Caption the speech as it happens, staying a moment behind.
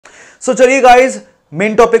सो चलिए guys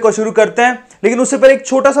main topic को शुरू करते हैं, लेकिन उससे पहले एक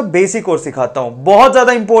छोटा सा बेसिक कोर्स सिखाता हूं। बहुत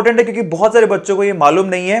ज्यादा इंपॉर्टेंट है क्योंकि बहुत सारे बच्चों को ये मालूम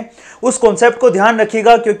नहीं है। उस कॉन्सेप्ट को ध्यान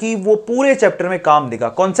रखिएगा क्योंकि वो पूरे चैप्टर में काम देगा।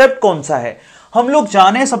 कॉन्सेप्ट कौन सा है, हम लोग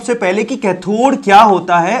जाने सबसे पहले कि कैथोड क्या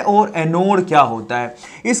होता है और एनोड क्या होता है।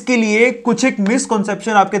 इसके लिए कुछ एक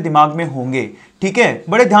मिसकॉन्सेप्शन आपके दिमाग में होंगे, ठीक है,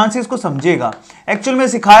 बड़े ध्यान से इसको समझिएगा। एक्चुअल में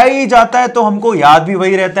सिखाया ही जाता है तो हमको याद भी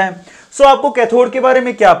वही रहता है। सो आपको कैथोड के बारे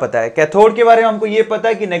में क्या पता है? कैथोड के बारे में हमको ये पता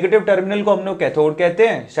है कि नेगेटिव टर्मिनल को हम लोग कैथोड कहते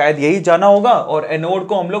हैं, शायद यही जाना होगा, और एनोड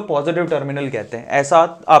को हम लोग पॉजिटिव टर्मिनल कहते हैं, ऐसा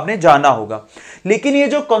आपने जाना होगा। लेकिन ये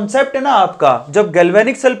जो कॉन्सेप्ट है ना आपका, जब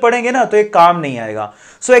गैल्वेनिक सेल पढ़ेंगे ना तो ये काम नहीं आएगा।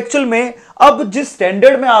 सो एक्चुअल में अब जिस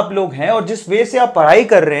स्टैंडर्ड में आप लोग हैं और जिस वे से आप पढ़ाई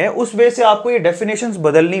कर रहे हैं उस वे से आपको ये डेफिनेशंस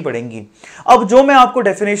बदलनी पड़ेंगी। अब जो मैं आपको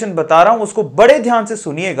डेफिनेशन बता रहा हूं उसको बड़े ध्यान से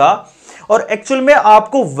सुनिएगा और एक्चुअल में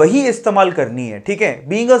आपको वही इस्तेमाल करनी है, ठीक है।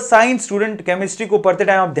 Being a science student, chemistry को पढ़ते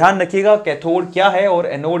टाइम आप ध्यान रखिएगा कैथोड क्या है और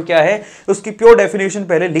एनोड क्या है, उसकी प्योर डेफिनेशन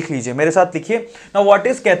पहले लिख लीजिए, मेरे साथ लिखिए। नाउ व्हाट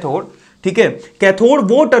इज कैथोड, ठीक है।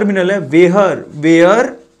 कैथोड वो टर्मिनल है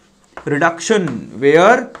वेयर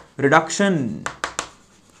रिडक्शन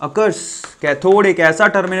अकर्स। कैथोड एक ऐसा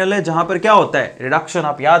टर्मिनल है जहां पर क्या होता है, रिडक्शन।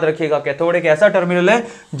 आप याद रखिएगा, कैथोड एक ऐसा टर्मिनल है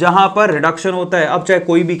जहां पर रिडक्शन होता है। अब चाहे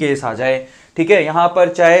कोई भी केस आ जाए, ठीक है, यहां पर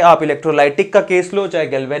चाहे आप इलेक्ट्रोलाइटिक का केस लो चाहे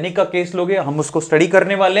गैल्वेनिक का केस लोगे, हम उसको स्टडी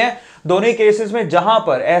करने वाले हैं। दोनों ही केसेस में जहां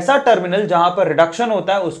पर ऐसा टर्मिनल जहां पर रिडक्शन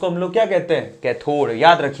होता है उसको हम लोग क्या कहते हैं, कैथोड,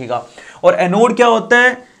 याद रखिएगा। और एनोड क्या होता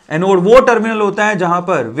है, एनोड वो टर्मिनल होता है जहां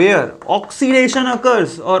पर वेयर ऑक्सीडेशन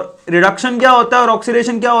अकर्स। और रिडक्शन क्या होता है और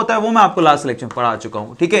ऑक्सीडेशन क्या होता है वो मैं आपको लास्ट लेक्चर में पढ़ा चुका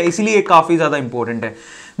हूं, ठीक है, इसीलिए काफी ज्यादा इंपॉर्टेंट है।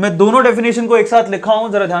 मैं दोनों डेफिनेशन को एक साथ लिखा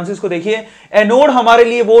हूं, जरा ध्यान से इसको देखिए। एनोड हमारे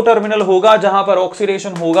लिए वो टर्मिनल होगा जहां पर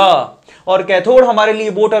ऑक्सीडेशन होगा और कैथोड हमारे लिए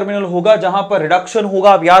वो टर्मिनल होगा जहां पर रिडक्शन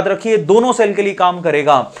होगा। आप याद रखिए, दोनों सेल के लिए काम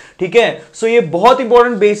करेगा, ठीक है। सो ये बहुत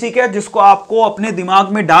इंपॉर्टेंट बेसिक है जिसको आपको अपने दिमाग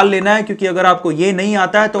में डाल लेना है, क्योंकि अगर आपको ये नहीं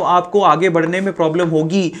आता है तो आपको आगे बढ़ने में प्रॉब्लम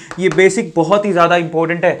होगी। ये बेसिक बहुत ही ज्यादा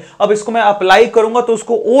इंपॉर्टेंट है। अब इसको मैं अप्लाई करूंगा तो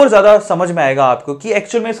उसको और ज्यादा समझ में आएगा आपको कि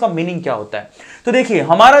एक्चुअल में इसका मीनिंग क्या होता है। तो देखिए,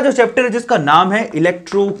 हमारा जो चैप्टर है जिसका नाम है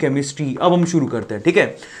इलेक्ट्रोकेमिस्ट्री, अब हम शुरू करते हैं, ठीक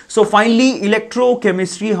है। सो फाइनली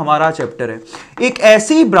इलेक्ट्रोकेमिस्ट्री हमारा चैप्टर है, एक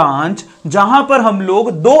ऐसी ब्रांच जहां पर हम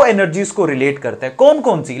लोग दो एनर्जीज को रिलेट करते हैं। कौन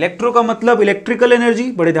कौन सी? इलेक्ट्रो का मतलब इलेक्ट्रिकल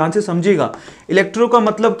एनर्जी, बड़े ध्यान से समझिएगा। इलेक्ट्रो का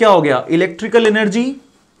मतलब क्या हो गया, इलेक्ट्रिकल एनर्जी,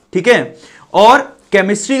 ठीक है। और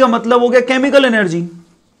केमिस्ट्री का मतलब हो गया केमिकल एनर्जी।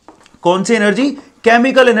 कौन सी एनर्जी?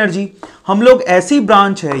 Chemical energy. हम लोग ऐसी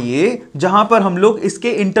ब्रांच है ये जहां पर हम लोग इसके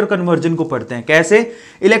इंटर कन्वर्जन को पढ़ते हैं। कैसे?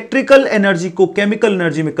 इलेक्ट्रिकल एनर्जी को केमिकल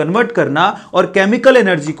एनर्जी में कन्वर्ट करना और केमिकल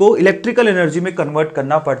एनर्जी को इलेक्ट्रिकल एनर्जी में कन्वर्ट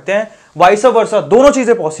करना पड़ते हैं, वाइस वर्सा, दोनों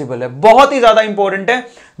चीजें पॉसिबल है। बहुत ही ज्यादा इंपॉर्टेंट है।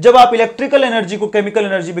 जब आप इलेक्ट्रिकल एनर्जी को केमिकल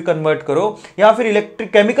एनर्जी में कन्वर्ट करो या फिर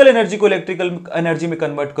केमिकल एनर्जी को इलेक्ट्रिकल एनर्जी में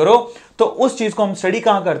कन्वर्ट करो तो उस चीज को हम स्टडी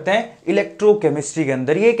कहां करते हैं, इलेक्ट्रोकेमिस्ट्री के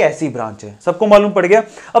अंदर। ये एक ऐसी ब्रांच है, सबको मालूम पड़ गया।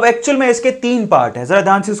 अब एक्चुअल में इसके तीन पार्ट है, जरा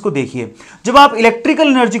ध्यान से इसको देखिए। जब आप इलेक्ट्रिकल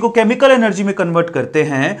एनर्जी को केमिकल एनर्जी में कन्वर्ट करते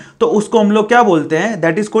हैं तो उसको हम लोग क्या बोलते हैं,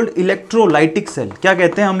 that is called electrolytic cell. क्या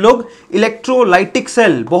कहते हैं हम लोग? Electrolytic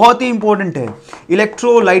cell. बहुत ही इंपॉर्टेंट है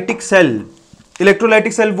इलेक्ट्रोलाइटिक सेल।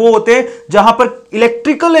 इलेक्ट्रोलाइटिक सेल वो होते हैं जहां पर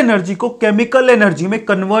इलेक्ट्रिकल एनर्जी को केमिकल एनर्जी में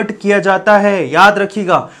कन्वर्ट किया जाता है, याद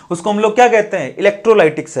रखिएगा, उसको हम लोग क्या कहते हैं,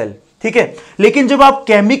 इलेक्ट्रोलाइटिक सेल, ठीक है। लेकिन जब आप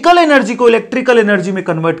केमिकल एनर्जी को इलेक्ट्रिकल एनर्जी में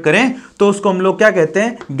कन्वर्ट करें तो उसको हम लोग क्या कहते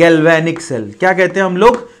हैं, गैल्वेनिक सेल। क्या कहते हैं हम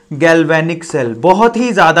लोग? Galvanic cell. बहुत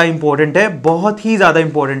ही ज्यादा इंपॉर्टेंट है, बहुत ही ज्यादा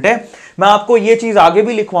इंपॉर्टेंट है। मैं आपको ये चीज आगे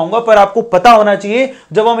भी लिखवाऊंगा, पर आपको पता होना चाहिए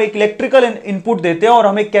जब हम एक इलेक्ट्रिकल इनपुट देते हैं और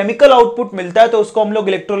हमें केमिकल आउटपुट मिलता है तो उसको हम लोग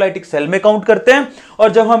इलेक्ट्रोलाइटिक सेल में काउंट करते हैं,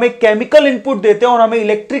 और जब हम एक केमिकल इनपुट देते हैं और हमें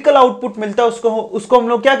इलेक्ट्रिकल आउटपुट मिलता है उसको हम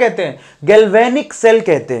लोग क्या कहते हैं, गैल्वेनिक सेल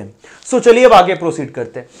कहते हैं। सो चलिए अब आगे प्रोसीड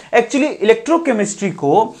करते हैं। एक्चुअली इलेक्ट्रोकेमिस्ट्री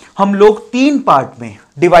को हम लोग तीन पार्ट में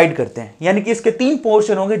डिवाइड करते हैं, यानी कि इसके तीन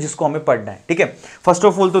पोर्शन होंगे जिसको हमें पढ़ना है, ठीक है। फर्स्ट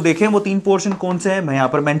ऑफ ऑल तो देखें वो तीन पोर्शन कौन से हैं, मैं यहां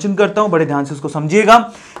पर मेंशन करता हूं, बड़े ध्यान से उसको समझिएगा।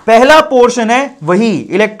 पहला पोर्शन है वही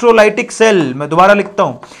इलेक्ट्रोलाइटिक सेल। मैं दोबारा लिखता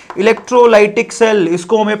हूं, इलेक्ट्रोलाइटिक सेल,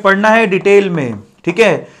 इसको हमें पढ़ना है डिटेल में, ठीक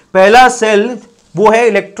है। पहला सेल वो है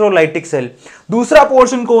इलेक्ट्रोलाइटिक सेल। दूसरा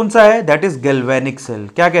पोर्शन कौन सा है, दैट इज गैल्वेनिक सेल।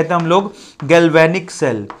 क्या कहते हैं हम लोग, गैल्वेनिक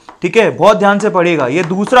सेल, ठीक है। बहुत ध्यान से पढ़िएगा, ये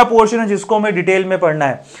दूसरा पोर्शन है जिसको हमें डिटेल में पढ़ना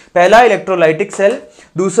है। पहला इलेक्ट्रोलाइटिक सेल,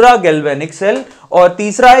 दूसरा गैल्वेनिक सेल, और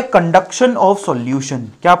तीसरा है कंडक्शन ऑफ सॉल्यूशन।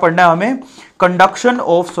 क्या पढ़ना है हमें, कंडक्शन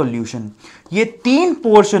ऑफ सॉल्यूशन। ये तीन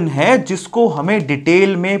पोर्शन है जिसको हमें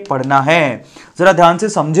डिटेल में पढ़ना है। जरा ध्यान से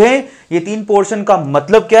समझें ये तीन पोर्शन का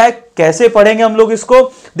मतलब क्या है, कैसे पढ़ेंगे हम लोग इसको।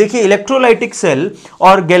 देखिए, इलेक्ट्रोलाइटिक सेल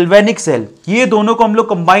और गैल्वेनिक सेल, ये दोनों को हम लोग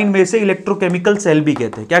कंबाइन में से इलेक्ट्रोकेमिकल सेल भी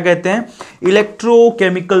कहते हैं। क्या कहते हैं,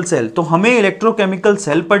 इलेक्ट्रोकेमिकल सेल। तो हमें इलेक्ट्रोकेमिकल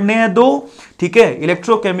सेल पढ़ने हैं दो, ठीक है,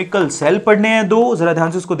 इलेक्ट्रोकेमिकल सेल पढ़ने हैं दो, जरा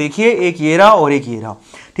ध्यान से उसको देखिए, एक ये रहा और एक ये रहा,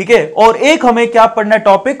 ठीक है। और एक हमें क्या पढ़ना है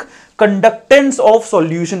टॉपिक, कंडक्टेंस ऑफ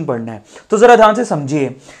सॉल्यूशन पढ़ना है। तो जरा ध्यान से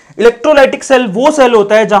समझिए, इलेक्ट्रोलाइटिक सेल वो सेल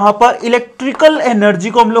होता है जहां पर इलेक्ट्रिकल एनर्जी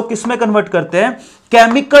को हम लोग किस में कन्वर्ट करते हैं,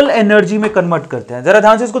 केमिकल एनर्जी में कन्वर्ट करते हैं। जरा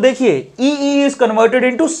ध्यान से इसको देखिए, E is converted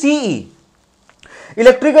into CE.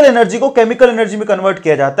 Electrical energy को केमिकल एनर्जी में कन्वर्ट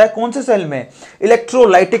किया जाता है कौन से सेल में,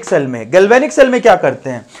 इलेक्ट्रोलाइटिक सेल में। गैल्वेनिक सेल में क्या करते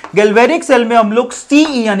हैं, गैल्वेनिक सेल में हम लोग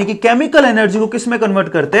सीई यानी कि केमिकल एनर्जी को किस में कन्वर्ट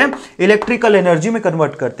करते हैं, इलेक्ट्रिकल एनर्जी में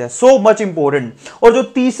कन्वर्ट करते हैं। So much important. और जो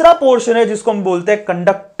तीसरा पोर्शन है जिसको हम बोलते हैं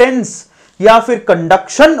कंडक्टेंस या फिर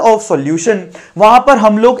कंडक्शन ऑफ सॉल्यूशन, वहां पर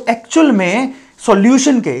हम लोग एक्चुअल में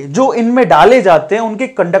सॉल्यूशन के जो इनमें डाले जाते हैं उनके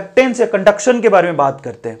कंडक्टेंस या कंडक्शन के बारे में बात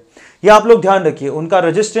करते हैं। या आप लोग ध्यान रखिए, उनका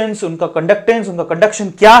रेजिस्टेंस, उनका कंडक्टेंस, उनका कंडक्शन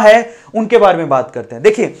क्या है, उनके बारे में बात करते हैं।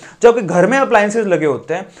 देखिए, जब घर में अप्लायंसेस लगे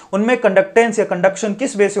होते हैं उनमें कंडक्टेंस या कंडक्शन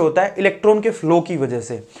किस वजह से होता है, इलेक्ट्रॉन के फ्लो की वजह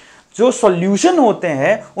से। जो सॉल्यूशन होते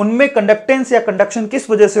हैं उनमें कंडक्टेंस या कंडक्शन किस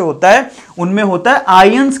वजह से होता है, उनमें होता है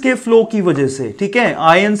आयंस के फ्लो की वजह से, ठीक है,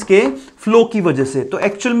 आयंस के फ्लो की वजह से। तो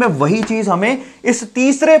एक्चुअल में वही चीज हमें इस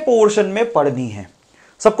तीसरे पोर्शन में पढ़नी है।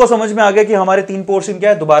 सबको समझ में आ गया कि हमारे तीन पोर्शन क्या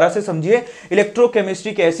है, दोबारा से समझिए।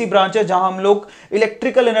 इलेक्ट्रोकेमिस्ट्री की ऐसी ब्रांच है जहां हम लोग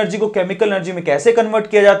इलेक्ट्रिकल एनर्जी को केमिकल एनर्जी में कैसे कन्वर्ट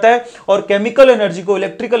किया जाता है और केमिकल एनर्जी को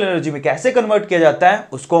इलेक्ट्रिकल एनर्जी में कैसे कन्वर्ट किया जाता है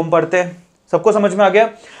उसको हम पढ़ते हैं। सबको समझ में आ गया।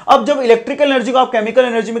 अब जब इलेक्ट्रिकल एनर्जी को आप केमिकल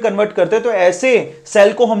एनर्जी में कन्वर्ट करते हैं तो ऐसे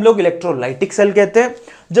सेल को हम लोग इलेक्ट्रोलाइटिक सेल कहते हैं।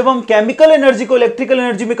 जब हम केमिकल एनर्जी को इलेक्ट्रिकल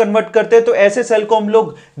एनर्जी में कन्वर्ट करते हैं तो ऐसे सेल को हम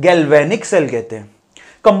लोग गैल्वेनिक सेल कहते हैं।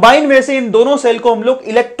 कंबाइन में से इन दोनों सेल को हम लोग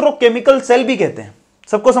इलेक्ट्रोकेमिकल सेल भी कहते हैं।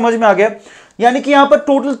 सबको समझ में आ गया। यानी कि यहां पर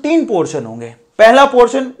टोटल तीन पोर्शन होंगे। पहला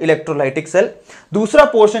पोर्शन इलेक्ट्रोलाइटिक सेल, दूसरा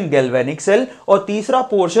पोर्शन गैल्वेनिक सेल और तीसरा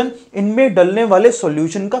पोर्शन इनमें डलने वाले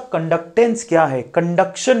सॉल्यूशन का कंडक्टेंस क्या है,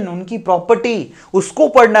 कंडक्शन, उनकी प्रॉपर्टी, उसको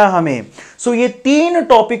पढ़ना है हमें। सो ये तीन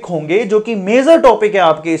टॉपिक होंगे जो कि मेजर टॉपिक है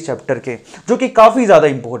आपके इस चैप्टर के, जो कि काफी ज्यादा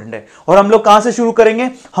इंपॉर्टेंट है। और हम लोग कहां से शुरू करेंगे,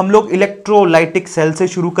 हम लोग इलेक्ट्रोलाइटिक सेल से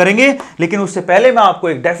शुरू करेंगे। लेकिन उससे पहले मैं आपको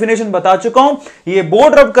एक डेफिनेशन बता चुका हूं, ये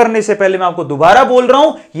बोर्ड रब करने से पहले मैं आपको दोबारा बोल रहा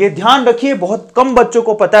हूं, ये ध्यान रखिए, बहुत कम बच्चों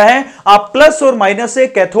को पता है। आप प्लस और माइनस से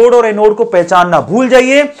कैथोड और एनोड को पहचानना भूल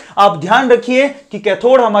जाइए। आप ध्यान रखिए कि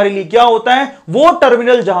कैथोड हमारे लिए क्या होता है, वो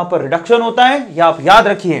टर्मिनल जहां पर रिडक्शन होता है, या आप याद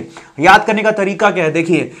रखिए। याद करने का तरीका क्या है,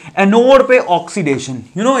 देखिए, एनोड पे ऑक्सीडेशन,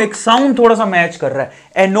 एक साउंड थोड़ा सा मैच कर रहा है।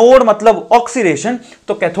 एनोड मतलब ऑक्सीडेशन,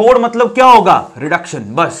 तो कैथोड मतलब क्या होगा, रिडक्शन।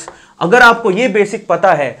 बस अगर आपको ये बेसिक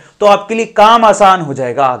पता है तो आपके लिए काम आसान हो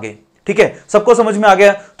जाएगा आगे। ठीक है, सबको समझ में आ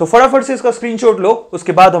गया? तो फटाफट से इसका स्क्रीनशॉट लो,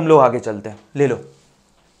 उसके बाद हम लोग आगे चलते हैं। ले लो।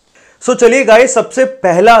 सो चलिए गाइस, सबसे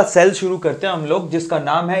पहला सेल शुरू करते हैं हम लोग, जिसका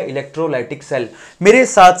नाम है इलेक्ट्रोलाइटिक सेल। मेरे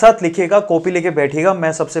साथ साथ लिखिएगा, कॉपी लेके बैठिएगा।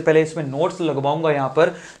 मैं सबसे पहले इसमें नोट्स लगवाऊंगा यहां पर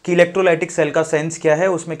कि इलेक्ट्रोलाइटिक सेल का सेंस क्या है,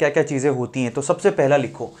 उसमें क्या क्या चीजें होती हैं। तो सबसे पहला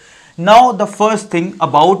लिखो, now the first thing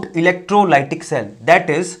about electrolytic cell, that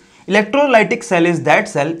is electrolytic cell is that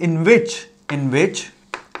cell in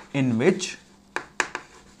which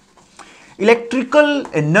electrical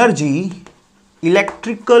energy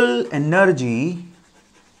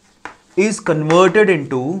is converted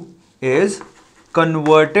into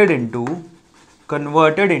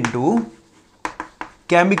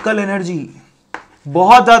chemical energy।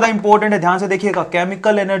 बहुत ज्यादा इंपॉर्टेंट है, ध्यान से देखिएगा।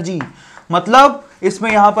 केमिकल एनर्जी मतलब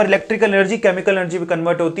इसमें यहां पर इलेक्ट्रिकल एनर्जी केमिकल एनर्जी में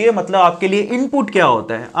कन्वर्ट होती है। मतलब आपके लिए इनपुट क्या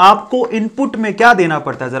होता है, आपको इनपुट में क्या देना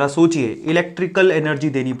पड़ता है, जरा सोचिए। इलेक्ट्रिकल एनर्जी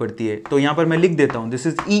देनी पड़ती है, तो यहां पर मैं लिख देता हूं, दिस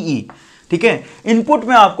इज ई। ठीक है, इनपुट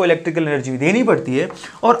में आपको इलेक्ट्रिकल एनर्जी देनी पड़ती है।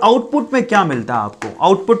 और आउटपुट में क्या मिलता है आपको,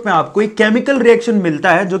 आउटपुट में आपको एक केमिकल रिएक्शन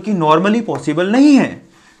मिलता है जो कि नॉर्मली पॉसिबल नहीं है।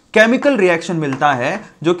 केमिकल रिएक्शन मिलता है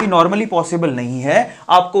जो कि नॉर्मली पॉसिबल नहीं है,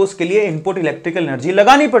 आपको उसके लिए इनपुट इलेक्ट्रिकल एनर्जी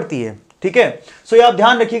लगानी पड़ती है। ठीक है, सो ये आप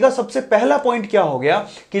ध्यान रखिएगा। सबसे पहला पॉइंट क्या हो गया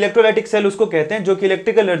कि इलेक्ट्रोलाइटिक सेल उसको कहते हैं जो कि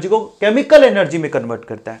इलेक्ट्रिकल एनर्जी को केमिकल एनर्जी में कन्वर्ट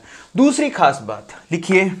करता है। दूसरी खास बात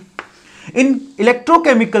लिखिए, इन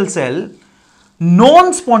इलेक्ट्रोकेमिकल सेल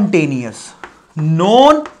नॉन स्पॉन्टेनियस,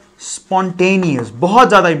 बहुत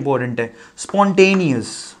ज्यादा इंपॉर्टेंट है,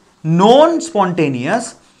 नॉन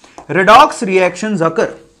स्पॉन्टेनियस रेडॉक्स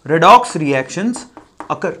रिएक्शंस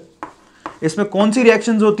अकर। इसमें कौन सी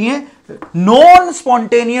रिएक्शंस होती हैं, नॉन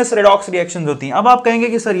स्पॉन्टेनियस रेडॉक्स रिएक्शंस होती हैं। अब आप कहेंगे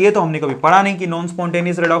कि सर ये तो हमने कभी पढ़ा नहीं कि नॉन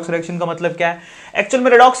स्पॉन्टेनियस रेडॉक्स रिएक्शन का मतलब क्या है। एक्चुअल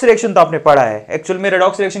में रेडॉक्स रिएक्शन तो आपने पढ़ा है। एक्चुअल में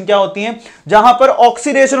रेडॉक्स रिएक्शन क्या होती है, जहां पर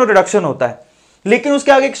ऑक्सीडेशन और रिडक्शन होता है, लेकिन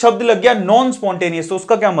उसके आगे एक शब्द लग गया नॉन स्पॉन्टेनियस। तो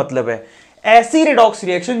उसका क्या मतलब है, ऐसी रेडॉक्स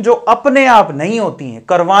रिएक्शन जो अपने आप नहीं होती हैं,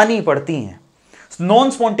 करवानी पड़ती हैं। नॉन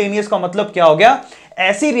स्पॉन्टेनियस का मतलब क्या हो गया,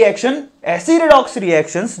 ऐसी रिएक्शन, ऐसी रेडॉक्स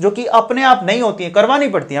रिएक्शंस जो कि अपने आप नहीं होती हैं, करवानी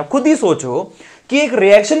पड़ती हैं। आप खुद ही सोचो कि एक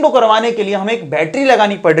रिएक्शन को करवाने के लिए हमें एक बैटरी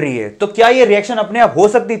लगानी पड़ रही है, तो क्या ये रिएक्शन अपने आप हो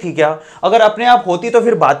सकती थी क्या? अगर अपने आप होती तो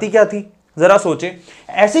फिर बात ही क्या थी? जरा सोचे,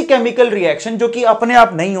 ऐसी केमिकल रिएक्शन जो कि अपने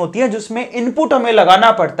आप नहीं होती है, जिसमें इनपुट हमें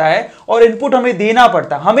लगाना पड़ता है और इनपुट हमें देना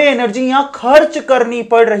पड़ता है, हमें एनर्जी यहां खर्च करनी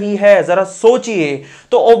पड़ रही है, जरा सोचिए,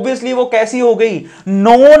 तो ऑब्वियसली वो कैसी हो गई?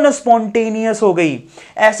 नॉन स्पॉन्टेनियस हो गई।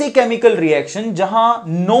 ऐसी केमिकल रिएक्शन जहां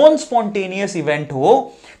नॉन स्पॉन्टेनियस इवेंट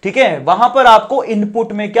हो, ठीक है, वहां पर आपको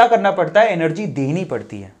इनपुट में क्या करना पड़ता है? एनर्जी देनी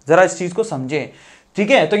पड़ती है। जरा इस चीज को समझें,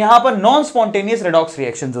 ठीक है। तो यहां पर नॉन स्पॉन्टेनियस रेडॉक्स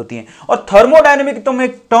रिएक्शंस होती हैं। और थर्मोडायनेमिक तुम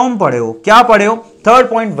एक टर्म पढ़े हो, क्या पढ़े हो? थर्ड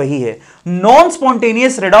पॉइंट वही है, नॉन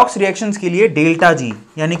स्पॉन्टेनियस रेडॉक्स रिएक्शंस के लिए डेल्टा जी,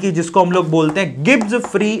 यानी कि जिसको हम लोग बोलते हैं गिब्स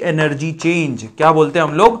फ्री एनर्जी चेंज। क्या बोलते हैं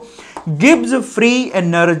हम लोग? गिब्स फ्री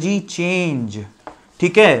एनर्जी चेंज,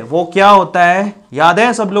 ठीक है। वो क्या होता है? याद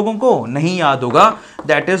है सब लोगों को? नहीं याद होगा,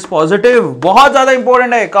 दैट इज पॉजिटिव। बहुत ज्यादा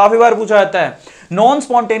इंपॉर्टेंट है, काफी बार पूछा जाता है। नॉन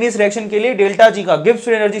स्पॉन्टेनियस रिएक्शन के लिए डेल्टा जी का, गिब्स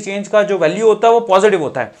फ्री एनर्जी चेंज का जो वैल्यू होता है वो पॉजिटिव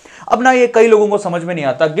होता है। अब ना ये कई लोगों को समझ में नहीं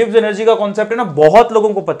आता, गिब्स एनर्जी का कॉन्सेप्ट है ना, बहुत लोगों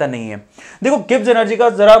को पता नहीं है। देखो गिब्स एनर्जी का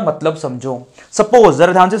जरा मतलब समझो। सपोज,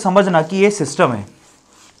 जरा ध्यान से समझना कि ये सिस्टम है,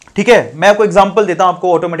 ठीक है। मैं आपको एग्जांपल देता हूं,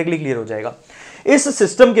 आपको ऑटोमेटिकली क्लियर हो जाएगा। इस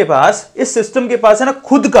सिस्टम के पास है ना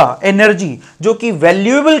खुद का एनर्जी, जो कि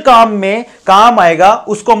वैल्यूएबल काम में काम आएगा,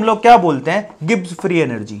 उसको हम लोग क्या बोलते हैं? Gibbs free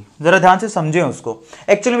energy. जरा ध्यान से समझें उसको।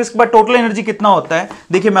 एक्चुअली इसके बाद टोटल एनर्जी कितना होता है,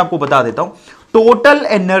 देखिए मैं आपको बता देता हूं। टोटल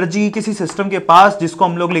एनर्जी किसी सिस्टम के पास, जिसको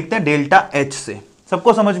हम लोग लिखते हैं डेल्टा एच से,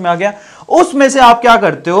 सबको समझ में आ गया? उसमें से आप क्या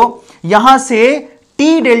करते हो? यहां से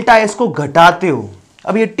टी डेल्टा एस को घटाते हो।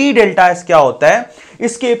 अब ये टी डेल्टा एस क्या होता है?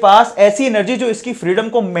 इसके पास ऐसी एनर्जी जो इसकी फ्रीडम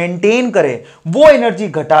को मेंटेन करे, वो एनर्जी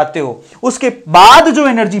घटाते हो। उसके बाद जो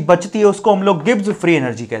एनर्जी बचती है उसको हम लोग गिब्स फ्री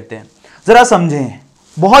एनर्जी कहते हैं। जरा समझें,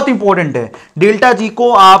 बहुत इंपॉर्टेंट है। डेल्टा जी को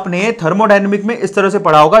आपने थर्मोडायनेमिक में इस तरह से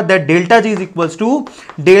पढ़ा होगा, that delta G is equals to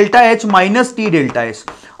delta H minus T delta S.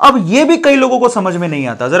 अब ये भी कई लोगों को समझ में नहीं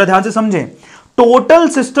आता, जरा ध्यान से समझें। टोटल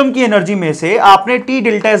सिस्टम की एनर्जी में से आपने टी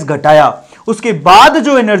डेल्टा एस घटाया, उसके बाद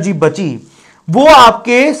जो एनर्जी बची वो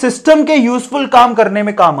आपके सिस्टम के यूजफुल काम करने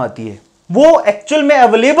में काम आती है। वो एक्चुअल में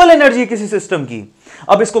अवेलेबल एनर्जी किसी सिस्टम की।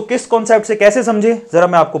 अब इसको किस कॉन्सेप्ट से कैसे समझे, जरा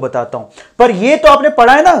मैं आपको बताता हूं। पर ये तो आपने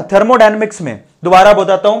पढ़ा है ना थर्मोडायनेमिक्स में। दोबारा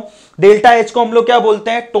बताता हूं, डेल्टा एच को हम लोग क्या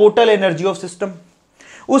बोलते हैं? Total energy of system.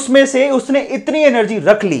 उसमें से उसने इतनी एनर्जी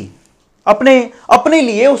रख ली अपने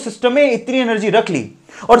लिए, उस सिस्टम में इतनी एनर्जी रख ली,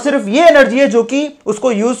 और सिर्फ ये एनर्जी है जो कि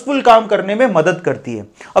उसको यूजफुल काम करने में मदद करती है।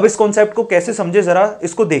 अब इस कॉन्सेप्ट को कैसे समझे, जरा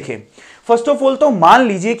इसको देखें। फर्स्ट ऑफ ऑल तो मान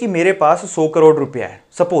लीजिए कि मेरे पास 100 करोड़ रुपया है।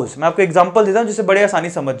 सपोज मैं आपको एग्जांपल देता हूं जिससे बड़े आसानी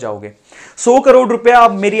समझ जाओगे। 100 करोड़ रुपया,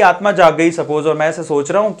 अब मेरी आत्मा जाग गई सपोज, और मैं ऐसे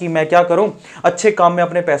सोच रहा हूं कि मैं क्या करूं, अच्छे काम में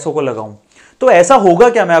अपने पैसों को लगाऊं। तो ऐसा होगा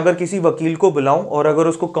क्या, मैं अगर किसी वकील को बुलाऊं और अगर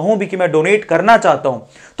उसको कहूं भी कि मैं डोनेट करना चाहता हूं,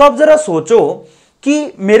 तो आप जरा सोचो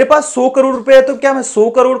कि मेरे पास 100 करोड़ रुपए है, तो क्या मैं 100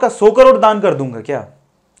 करोड़ का 100 करोड़ दान कर दूंगा क्या?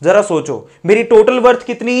 जरा सोचो, मेरी टोटल वर्थ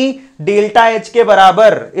कितनी? डेल्टा एच के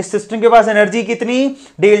बराबर। इस सिस्टम के पास एनर्जी कितनी?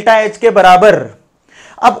 डेल्टा एच के बराबर।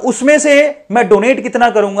 अब उसमें से मैं डोनेट कितना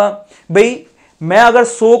करूंगा? भाई मैं अगर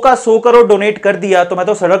 100 का 100 करोड़ डोनेट कर दिया तो मैं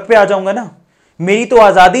तो सड़क पे आ जाऊंगा ना, मेरी तो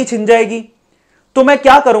आजादी छिन जाएगी। तो मैं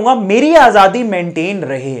क्या करूंगा? मेरी आजादी मेंटेन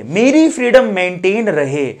रहे, मेरी फ्रीडम मेंटेन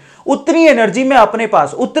रहे, उतनी एनर्जी मैं अपने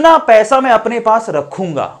पास, उतना पैसा मैं अपने पास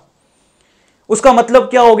रखूंगा। उसका मतलब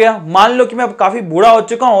क्या हो गया? मान लो कि मैं काफी बूढ़ा हो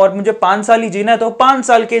चुका हूं और मुझे 5 साल ही जीना है, तो 5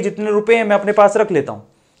 साल के जितने रुपए हैं मैं अपने पास रख लेता हूं।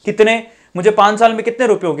 कितने? मुझे 5 साल में कितने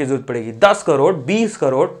रुपयों की जरूरत पड़ेगी? 10 करोड़, 20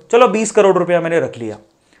 करोड़, चलो 20 करोड़ रुपया मैंने रख लिया,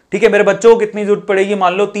 ठीक है। मेरे बच्चों को कितनी जरूरत पड़ेगी?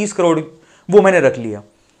 मान लो 30 करोड़, वो मैंने रख लिया।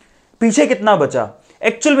 पीछे कितना बचा?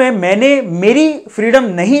 एक्चुअल में मैंने, मेरी फ्रीडम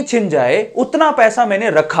नहीं छिन जाए उतना पैसा मैंने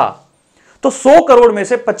रखा, तो 100 करोड़ में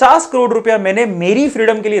से 50 करोड़ रुपया मैंने मेरी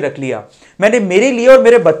फ्रीडम के लिए रख लिया, मैंने मेरे लिए और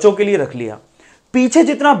मेरे बच्चों के लिए रख लिया। पीछे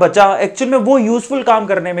जितना बचा एक्चुअल में वो यूजफुल काम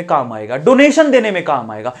करने में काम आएगा, डोनेशन देने में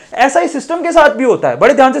काम आएगा। ऐसा ही सिस्टम के साथ भी होता है,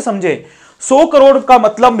 बड़े ध्यान से समझे। 100 करोड़ का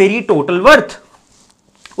मतलब मेरी टोटल वर्थ,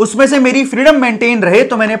 उसमें से मेरी फ्रीडम मेंटेन रहे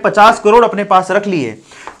तो मैंने 50 करोड़ अपने पास रख लिए।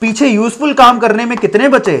 पीछे यूजफुल काम करने में कितने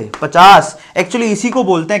बचे? 50। एक्चुअली इसी को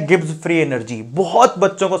बोलते हैं गिब्स फ्री एनर्जी। बहुत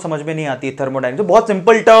बच्चों को समझ में नहीं आती है थर्मोडायनेमिक्स, बहुत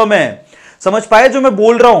सिंपल टर्म है, समझ पाए जो मैं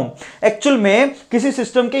बोल रहा हूं। एक्चुअल में किसी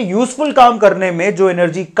सिस्टम के यूजफुल काम करने में जो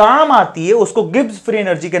एनर्जी काम आती है उसको गिब्स फ्री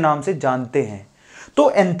एनर्जी के नाम से जानते हैं। तो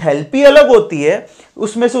एंथैल्पी अलग होती है,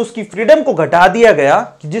 उसमें से उसकी फ्रीडम को घटा दिया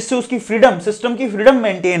गया, जिससे उसकी फ्रीडम, सिस्टम की फ्रीडम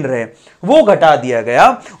मेंटेन रहे, वो घटा दिया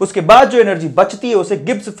गया। उसके बाद जो एनर्जी बचती है उसे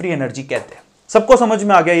गिब्स फ्री एनर्जी कहते हैं। सबको समझ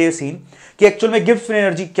में आ गया ये सीन कि एक्चुअल में गिब्स फ्री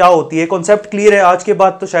एनर्जी क्या होती है? कॉन्सेप्ट क्लियर है? आज के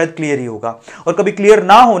बाद तो शायद क्लियर ही होगा, और कभी क्लियर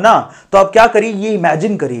ना हो ना तो आप क्या करिए, ये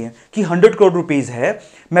इमेजिन करिए कि 100 करोड़ रुपीस है,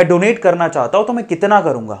 मैं डोनेट करना चाहता हूं तो मैं कितना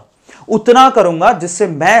करूंगा? उतना करूंगा जिससे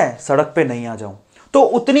मैं सड़क पे नहीं आ जाऊं। तो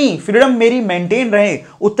उतनी फ्रीडम मेरी मेंटेन रहे,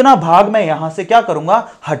 उतना भाग मैं यहां से क्या करूंगा,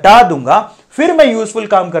 हटा दूंगा। फिर मैं यूजफुल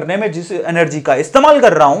काम करने में जिस एनर्जी का इस्तेमाल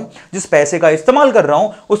कर रहा हूं, जिस पैसे का इस्तेमाल कर रहा हूं,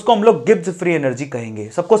 उसको हम लोग गिब्स फ्री एनर्जी कहेंगे।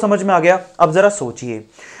 सबको समझ में आ गया? अब जरा सोचिए,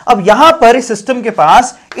 अब यहां पर इस सिस्टम के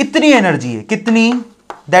पास इतनी एनर्जी है, कितनी?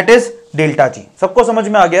 That is delta G. सबको समझ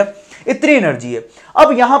में आ गया? इतनी एनर्जी है।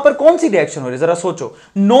 अब यहां पर कौन सी रिएक्शन हो रही है, जरा सोचो।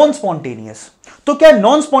 Non spontaneous. तो क्या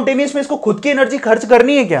नॉन स्पॉन्टेनियस में इसको खुद की एनर्जी खर्च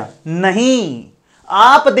करनी है क्या? नहीं,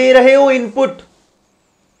 आप दे रहे हो इनपुट।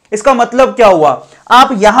 इसका मतलब क्या हुआ, आप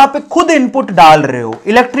यहां पे खुद इनपुट डाल रहे हो,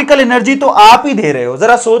 इलेक्ट्रिकल एनर्जी तो आप ही दे रहे हो।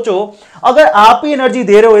 जरा सोचो, अगर आप ही एनर्जी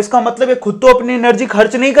दे रहे हो, इसका मतलब है खुद तो अपनी एनर्जी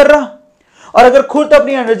खर्च नहीं कर रहा, और अगर खुद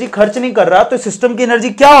अपनी एनर्जी खर्च नहीं कर रहा तो सिस्टम की एनर्जी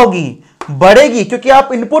क्या होगी, बढ़ेगी, क्योंकि आप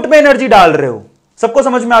इनपुट में एनर्जी डाल रहे हो। सबको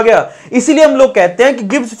समझ में आ गया? इसीलिए हम लोग कहते हैं कि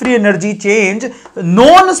Gibbs free energy change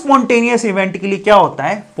non spontaneous event के लिए क्या होता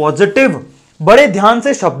है, पॉजिटिव। बड़े ध्यान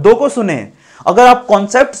से शब्दों को सुने, अगर आप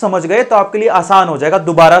कॉन्सेप्ट समझ गए तो आपके लिए आसान हो जाएगा।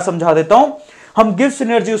 दोबारा समझा देता हूं, हम गिब्स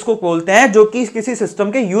एनर्जी उसको बोलते हैं जो कि किसी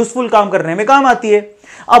सिस्टम के यूजफुल काम करने में काम आती है।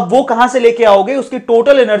 अब वो कहां से लेके आओगे, उसकी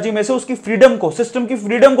टोटल एनर्जी में से उसकी फ्रीडम को, सिस्टम की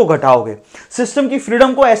फ्रीडम को घटाओगे। सिस्टम की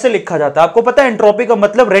फ्रीडम को ऐसे लिखा जाता है, आपको पता है एंट्रोपी का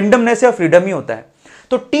मतलब रेंडमनेस या फ्रीडम ही होता है।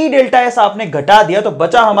 तो टी डेल्टा एस आपने घटा दिया तो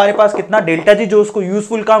बचा हमारे पास कितना, डेल्टा जी, जो उसको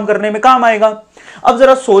यूजफुल काम करने में काम आएगा। अब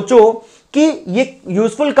जरा सोचो कि ये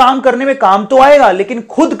यूजफुल काम करने में काम तो आएगा, लेकिन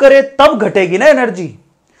खुद करे तब घटेगी ना एनर्जी।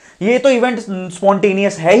 ये तो इवेंट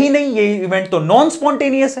स्पॉन्टेनियस है ही नहीं, ये इवेंट तो नॉन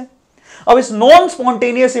स्पॉन्टेनियस है। अब इस नॉन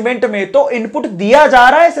स्पॉन्टेनियस इवेंट में तो इनपुट दिया जा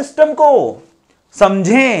रहा है सिस्टम को,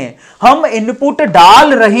 समझें, हम इनपुट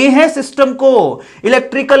डाल रहे हैं सिस्टम को,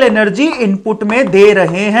 इलेक्ट्रिकल एनर्जी इनपुट में दे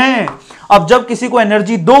रहे हैं। अब जब किसी को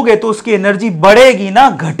एनर्जी दोगे तो उसकी एनर्जी बढ़ेगी ना,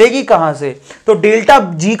 घटेगी कहां से? तो डेल्टा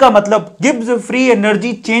जी का मतलब गिब्स फ्री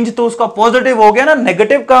एनर्जी चेंज तो उसका पॉजिटिव हो गया ना,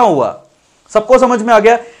 नेगेटिव कहां हुआ? सबको समझ में आ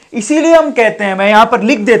गया? इसीलिए हम कहते हैं, मैं यहां पर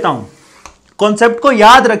लिख देता हूं, कॉन्सेप्ट को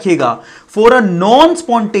याद रखिएगा, for a non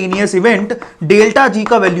spontaneous event delta G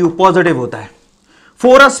का वैल्यू पॉजिटिव होता है,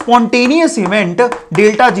 for a spontaneous event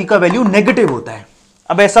delta G का वैल्यू नेगेटिव होता है।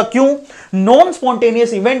 अब ऐसा क्यों? नॉन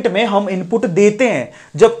स्पॉन्टेनियस इवेंट में हम इनपुट देते हैं,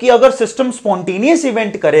 जबकि अगर सिस्टम स्पॉन्टेनियस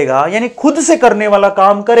इवेंट करेगा, यानी खुद से करने वाला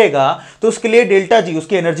काम करेगा, तो उसके लिए डेल्टा जी,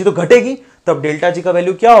 उसकी एनर्जी तो घटेगी, तब डेल्टा जी का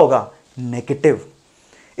वैल्यू क्या होगा, नेगेटिव।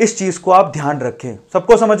 इस चीज को आप ध्यान रखें।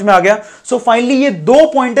 सबको समझ में आ गया? सो फाइनली ये दो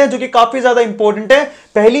पॉइंट है जो कि काफी ज्यादा इंपॉर्टेंट है।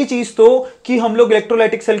 पहली चीज तो कि हम लोग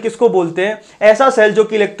इलेक्ट्रोलाइटिक सेल किसको बोलते हैं, ऐसा सेल जो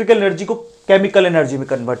कि इलेक्ट्रिकल एनर्जी को केमिकल एनर्जी में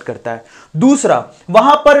कन्वर्ट करता है। दूसरा,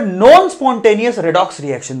 वहां पर नॉन स्पॉन्टेनियस रेडॉक्स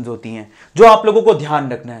रिएक्शंस होती हैं, जो आप लोगों को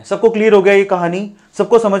ध्यान रखना है। सबको क्लियर हो गया ये कहानी?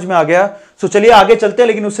 सबको समझ में आ गया? सो चलिए आगे चलते हैं,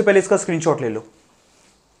 लेकिन उससे पहले इसका स्क्रीनशॉट ले लो।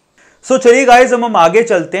 सो चलिए गाइस, हम आगे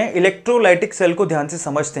चलते हैं, इलेक्ट्रोलाइटिक सेल को ध्यान से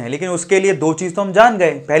समझते हैं। लेकिन उसके लिए दो चीज तो हम जान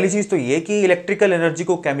गए। पहली चीज तो ये कि इलेक्ट्रिकल एनर्जी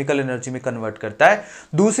को केमिकल एनर्जी में कन्वर्ट करता है।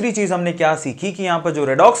 दूसरी चीज हमने क्या सीखी कि यहां पर जो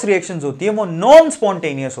रेडॉक्स रिएक्शंस होती है वो नॉन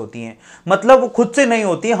स्पॉन्टेनियस होती हैं, मतलब वो खुद से नहीं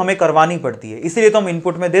होती है, हमें करवानी पड़ती है। इसलिए तो हम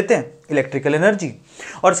इनपुट में देते हैं इलेक्ट्रिकल एनर्जी,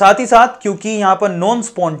 और साथ ही साथ क्योंकि यहां पर नॉन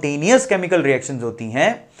स्पॉन्टेनियस केमिकल रिएक्शंस होती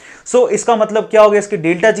हैं, सो इसका मतलब क्या होगा, इसके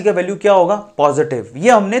डेल्टा जी का वैल्यू क्या होगा, पॉजिटिव। ये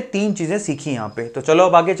हमने तीन चीजें सीखी यहां पे। तो चलो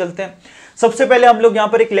अब आगे चलते हैं। सबसे पहले हम लोग यहां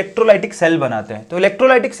पर एक इलेक्ट्रोलाइटिक सेल बनाते हैं। तो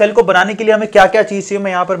इलेक्ट्रोलाइटिक सेल को बनाने के लिए हमें क्या क्या चीज चाहिए,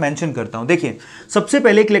 मैं यहां पर मेंशन करता हूं। देखिए, सबसे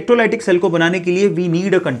पहले एक इलेक्ट्रोलाइटिक सेल को बनाने के लिए वी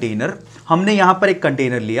नीड अ कंटेनर। हमने यहां पर एक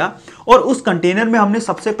कंटेनर लिया और उस कंटेनर में हमने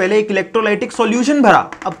सबसे पहले एक इलेक्ट्रोलाइटिक सॉल्यूशन भरा।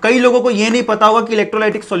 अब कई लोगों को यह नहीं पता होगा कि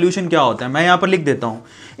इलेक्ट्रोलाइटिक सॉल्यूशन क्या होता है, मैं यहां पर लिख देता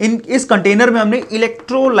हूं। इस कंटेनर में हमने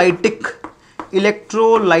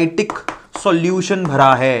इलेक्ट्रोलाइटिक सॉल्यूशन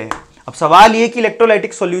भरा है। अब सवाल यह कि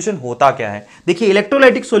इलेक्ट्रोलाइटिक सॉल्यूशन होता क्या है। देखिए,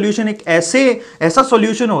 इलेक्ट्रोलाइटिक सॉल्यूशन एक ऐसा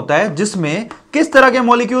सॉल्यूशन होता है जिसमें किस तरह के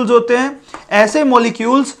मॉलिक्यूल्स होते हैं, ऐसे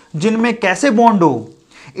मॉलिक्यूल्स जिनमें कैसे बॉन्ड हो,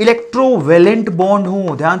 इलेक्ट्रोवेलेंट बॉन्ड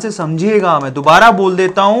हो। ध्यान से समझिएगा, मैं दोबारा बोल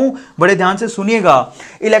देता हूं, बड़े ध्यान से सुनिएगा।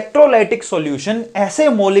 इलेक्ट्रोलाइटिक सॉल्यूशन ऐसे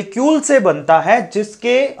मॉलिक्यूल से बनता है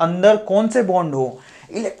जिसके अंदर कौन से बॉन्ड हो,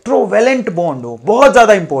 इलेक्ट्रोवेलेंट बॉन्ड हो। बहुत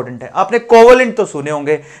ज्यादा इंपॉर्टेंट है। आपने कोवेलेंट तो सुने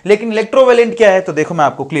होंगे, लेकिन इलेक्ट्रोवेलेंट क्या है, तो देखो मैं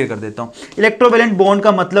आपको क्लियर कर देता हूं। इलेक्ट्रोवेलेंट बॉन्ड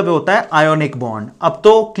का मतलब होता है आयोनिक बॉन्ड। अब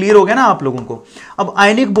तो क्लियर हो गया ना आप लोगों को। अब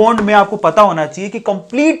आयनिक बॉन्ड में आपको पता होना चाहिए कि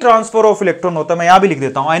कंप्लीट ट्रांसफर ऑफ इलेक्ट्रॉन होता है। मैं यहां भी लिख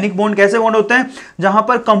देता हूं, आयनिक बॉन्ड कैसे बॉन्ड होते हैं, जहां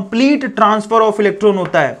पर कंप्लीट ट्रांसफर ऑफ इलेक्ट्रॉन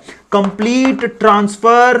होता है।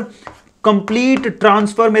 कंप्लीट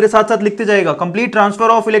ट्रांसफर मेरे साथ साथ लिखते जाएगा, कंप्लीट ट्रांसफर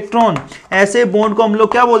ऑफ इलेक्ट्रॉन। ऐसे बॉन्ड को हम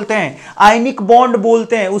लोग क्या बोलते हैं, आयनिक बॉन्ड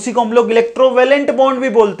बोलते हैं। उसी को हम लोग इलेक्ट्रोवेलेंट बॉन्ड भी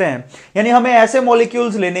बोलते हैं। यानी हमें ऐसे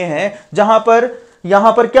मॉलिक्यूल्स लेने हैं जहां पर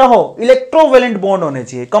यहां पर क्या हो, इलेक्ट्रोवेलेंट बॉन्ड होने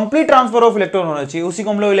चाहिए, कंप्लीट ट्रांसफर ऑफ इलेक्ट्रॉन होना चाहिए। उसी को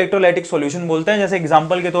हम लोग इलेक्ट्रोलाइटिक सॉल्यूशन बोलते हैं। जैसे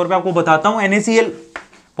एग्जांपल के तौर पे आपको बताता हूं, NaCl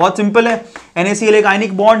बहुत सिंपल है, NaCl एक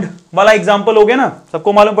आयनिक बॉन्ड वाला एग्जांपल हो गया ना,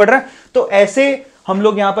 सबको मालूम पड़ रहा है। तो ऐसे हम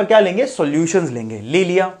लोग यहां पर क्या लेंगे, सॉल्यूशंस लेंगे, ले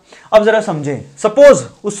लिया। अब जरा समझें, सपोज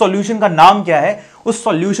उस सॉल्यूशन का नाम क्या है, उस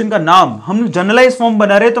सॉल्यूशन का नाम हम जनरलाइज फॉर्म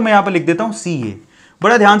बना रहे हैं, तो मैं यहां पर लिख देता हूं Ca।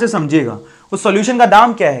 बड़ा ध्यान से समझिएगा, उस सॉल्यूशन का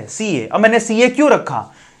नाम क्या है, Ca। अब मैंने Ca क्यों रखा,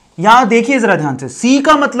 यहां देखिए जरा ध्यान से, C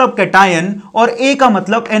का मतलब कैटायन और A का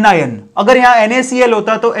मतलब एनायन। अगर यहां NaCl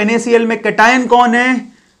होता तो NaCl में कैटायन कौन है,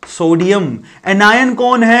 सोडियम, एनायन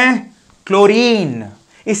कौन है, क्लोरीन।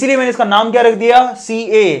 इसीलिए मैंने इसका नाम क्या रख दिया,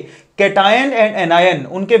 Ca। कैटायन एंड एनायन,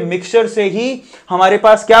 उनके मिक्सचर से ही हमारे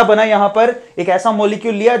पास क्या बना, यहां पर एक ऐसा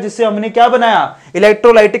मॉलिक्यूल लिया जिससे हमने क्या बनाया,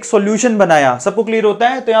 इलेक्ट्रोलाइटिक सॉल्यूशन बनाया। सबको क्लियर होता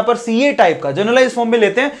है। तो यहां पर Ca टाइप का, जनरलाइज फॉर्म में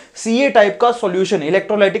लेते हैं, Ca टाइप का सॉल्यूशन,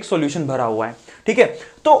 इलेक्ट्रोलाइटिक सॉल्यूशन भरा हुआ है। ठीक है,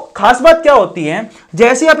 तो खास बात क्या होती है,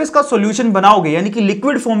 जैसे आप इसका सॉल्यूशन बनाओगे यानी कि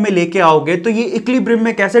लिक्विड फॉर्म में लेके आओगे, तो ये इक्विलिब्रियम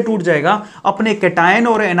में कैसे टूट जाएगा, अपने कैटायन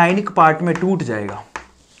और एनायनिक पार्ट में टूट जाएगा।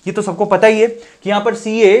 ये तो सबको पता ही है कि यहां पर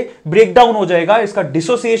Ca ब्रेक डाउन हो जाएगा, इसका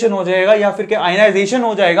डिसोसिएशन हो जाएगा या फिर क्या आयनाइजेशन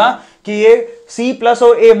हो जाएगा कि ये C+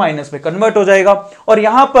 और A- में कन्वर्ट हो जाएगा। और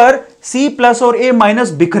यहां पर C+ और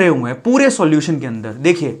A- बिखरे हुए हैं पूरे सॉल्यूशन के अंदर।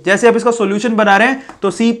 देखिए जैसे आप इसका सॉल्यूशन बना रहे हैं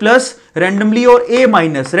तो C+ रैंडमली और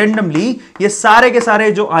A- रैंडमली, ये सारे के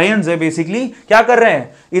सारे जो आयंस है बेसिकली क्या कर रहे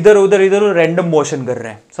हैं, इधर उधर रैंडम मोशन कर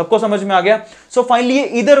रहे हैं। सबको समझ में आ गया। सो फाइनली ये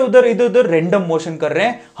इधर उधर रैंडम मोशन कर रहे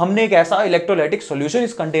हैं। हमने एक ऐसा इलेक्ट्रोलाइटिक सॉल्यूशन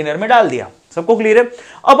इस कंटेनर में डाल दिया। सबको क्लियर है।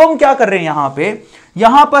 अब हम क्या कर रहे हैं,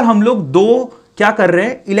 यहां पर हम लोग दो क्या कर रहे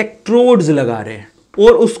हैं, इलेक्ट्रोड्स लगा रहे हैं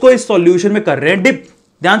और उसको इस सॉल्यूशन में कर रहे हैं डिप।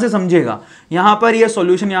 ध्यान से समझिएगा, यहां पर ये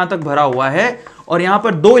सॉल्यूशन यहां तक भरा हुआ है और यहां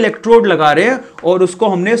पर दो इलेक्ट्रोड लगा रहे हैं और उसको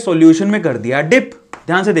हमने सॉल्यूशन में कर दिया डिप।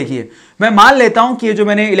 ध्यान से देखिए, मैं मान लेता हूं कि ये जो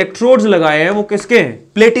मैंने इलेक्ट्रोड्स लगाए हैं वो किसके हैं,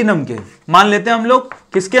 प्लेटिनम के। मान लेते हैं हम लोग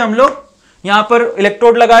किसके, हम लोग यहां पर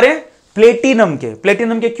इलेक्ट्रोड लगा रहे हैं प्लेटिनम के।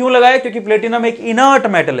 प्लेटिनम के क्यों लगाए, क्योंकि प्लेटिनम एक इनर्ट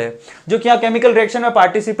मेटल है जो कि यहां केमिकल रिएक्शन में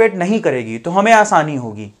पार्टिसिपेट नहीं करेगी, तो हमें आसानी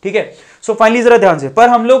होगी। ठीक है, सो फाइनली जरा ध्यान से, पर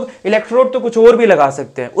हम लोग इलेक्ट्रोड तो कुछ और भी लगा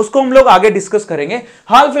सकते हैं, उसको हम लोग आगे डिस्कस करेंगे।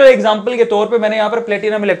 हाल फिलहाल एग्जांपल के तौर पे मैंने यहां पर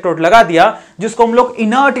प्लेटिनम इलेक्ट्रोड लगा दिया, जिसको हम लोग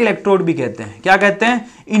इनर्ट इलेक्ट्रोड भी कहते हैं। क्या कहते हैं,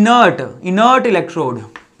 इनर्ट इलेक्ट्रोड।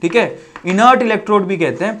 ठीक है, इनर्ट इलेक्ट्रोड भी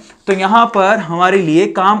कहते हैं। तो यहां पर हमारे लिए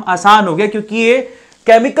काम आसान हो गया क्योंकि ये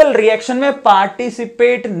केमिकल रिएक्शन में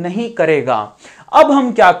पार्टिसिपेट नहीं करेगा। अब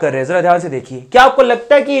हम क्या कर रहे हैं, जरा ध्यान से देखिए, क्या आपको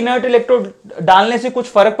लगता है कि इनर्ट इलेक्ट्रोड डालने से कुछ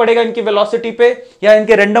फर्क पड़ेगा इनकी वेलोसिटी पे या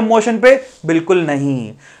इनके रैंडम मोशन पे? बिल्कुल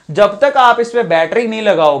नहीं। जब तक आप इस पे बैटरी नहीं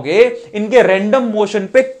लगाओगे, इनके रैंडम मोशन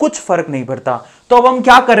पे कुछ फर्क नहीं पड़ता। तो अब हम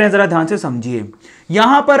क्या कर रहे हैं, जरा ध्यान से समझिए।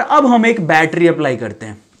 यहां पर अब हम एक बैटरी अप्लाई करते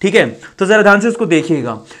हैं। ठीक है, तो जरा ध्यान से इसको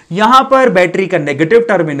देखिएगा, यहां पर बैटरी का नेगेटिव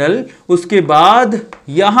टर्मिनल, उसके बाद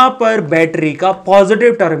यहां पर बैटरी का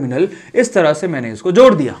पॉजिटिव टर्मिनल, इस तरह से मैंने इसको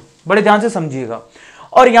जोड़ दिया। बड़े ध्यान से समझिएगा।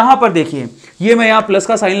 और यहां पर देखिए, ये मैं यहां प्लस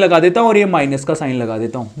का साइन लगा देता हूं और ये माइनस का साइन लगा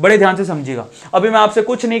देता हूं। बड़े ध्यान से समझिएगा। अभी मैं आपसे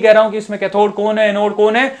कुछ नहीं कह रहा हूं कि इसमें कैथोड कौन है, एनोड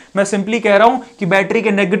कौन है, मैं सिंपली कह रहा हूं कि बैटरी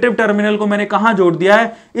के नेगेटिव टर्मिनल को मैंने कहां जोड़ दिया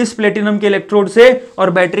है, इस प्लेटिनम के इलेक्ट्रोड से,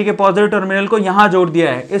 और बैटरी के पॉजिटिव टर्मिनल को यहां जोड़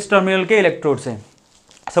दिया है, इस टर्मिनल के इलेक्ट्रोड से।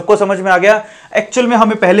 सबको समझ में आ गया। एक्चुअल में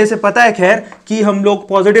हमें पहले से पता है खैर कि हम लोग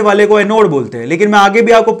पॉजिटिव वाले को एनोड बोलते हैं, लेकिन मैं आगे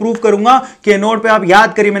भी आपको प्रूफ करूंगा कि एनोड पे आप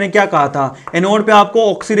याद करिए मैंने क्या कहा था, एनोड पे आपको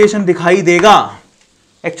ऑक्सीडेशन दिखाई देगा।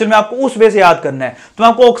 एक्चुअल में आपको उस वे से याद करना है, तो मैं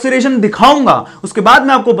आपको ऑक्सीडेशन दिखाऊंगा, उसके बाद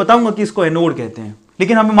मैं आपको बताऊंगा कि इसको एनोड कहते हैं,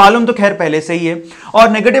 लेकिन हमें मालूम तो खैर पहले से ही है। और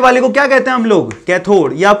नेगेटिव वाले को क्या कहते हैं हम लोग,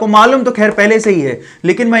 कैथोड। ये आपको मालूम तो खैर पहले से ही है,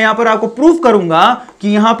 लेकिन मैं यहां पर आपको प्रूफ करूंगा कि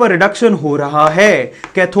यहां पर रिडक्शन हो रहा है।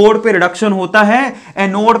 कैथोड पे रिडक्शन होता है,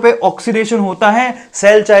 एनोड पे ऑक्सीडेशन होता है।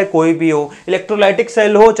 सेल चाहे कोई भी हो, इलेक्ट्रोलाइटिक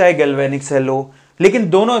सेल हो चाहे गैल्वेनिक सेल हो, लेकिन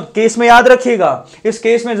दोनों केस में याद रखिएगा, इस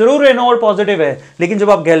केस में जरूर एनोड पॉजिटिव है, लेकिन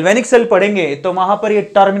जब आप गैल्वेनिक सेल पढ़ेंगे तो वहां पर ये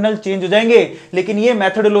टर्मिनल चेंज हो जाएंगे, लेकिन ये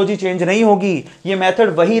मेथडोलॉजी चेंज नहीं होगी। ये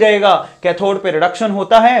मेथड वही रहेगा, कैथोड पे रिडक्शन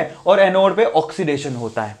होता है और एनोड पे ऑक्सीडेशन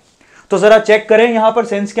होता है। तो जरा चेक करें यहां पर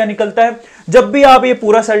सेंस क्या निकलता है। जब भी आप ये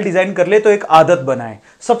पूरा सेल डिजाइन कर ले तो एक आदत बनाएं,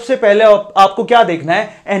 सबसे पहले आपको क्या देखना है,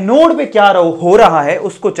 एनोड पे क्या हो रहा है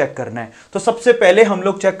उसको चेक करना है। तो सबसे पहले हम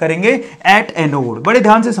लोग चेक करेंगे एट एनोड। बड़े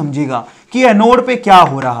ध्यान से समझिएगा कि एनोड पे क्या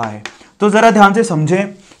हो रहा है। तो जरा ध्यान से समझें,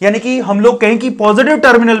 यानी कि हम लोग कहें कि पॉजिटिव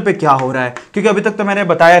टर्मिनल पे क्या हो रहा है, क्योंकि अभी तक तो मैंने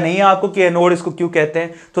बताया नहीं है आपको कि एनोड इसको क्यों कहते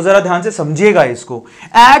हैं। तो जरा ध्यान से समझिएगा इसको,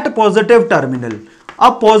 एट पॉजिटिव टर्मिनल।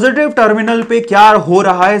 अब पॉजिटिव टर्मिनल पे क्या हो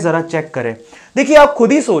रहा है जरा चेक करें। देखिए आप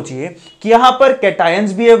खुद ही सोचिए कि यहां पर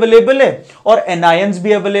कैटायंस भी अवेलेबल है और एनायंस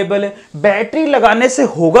भी अवेलेबल है। बैटरी लगाने से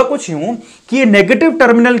होगा कुछ यूं कि ये नेगेटिव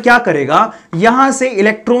टर्मिनल क्या करेगा, यहां से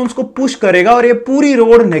इलेक्ट्रॉन्स को पुश करेगा और ये पूरी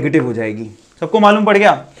रोड नेगेटिव हो जाएगी। सबको मालूम पड़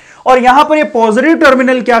गया। और यहां पर ये पॉजिटिव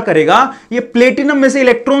टर्मिनल क्या करेगा, ये प्लेटिनम में से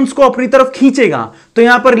इलेक्ट्रॉन्स को अपनी तरफ खींचेगा, तो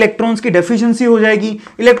यहां पर इलेक्ट्रॉन्स की डेफिशिएंसी हो जाएगी।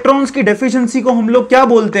 इलेक्ट्रॉन्स की डेफिशिएंसी को हम लोग क्या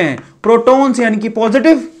बोलते हैं, प्रोटॉन्स यानी कि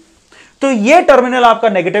पॉजिटिव। तो ये टर्मिनल आपका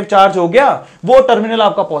नेगेटिव चार्ज हो गया, वो टर्मिनल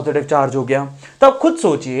आपका पॉजिटिव चार्ज हो गया। तो आप खुद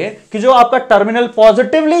सोचिए कि जो आपका टर्मिनल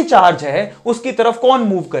पॉजिटिवली चार्ज है उसकी तरफ कौन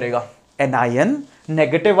मूव करेगा, एनायन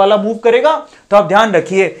नेगेटिव वाला मूव करेगा। तो आप ध्यान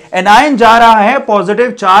रखिए, एनायन जा रहा है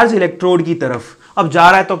पॉजिटिव चार्ज इलेक्ट्रोड की तरफ। अब जा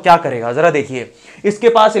रहा है तो क्या करेगा, जरा देखिए, इसके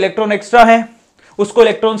पास इलेक्ट्रॉन एक्स्ट्रा है, उसको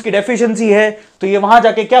इलेक्ट्रॉन्स की डेफिशिएंसी है, तो ये वहां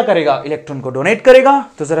जाके क्या करेगा, इलेक्ट्रॉन को डोनेट करेगा।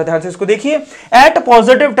 तो जरा ध्यान से इसको देखिए, एट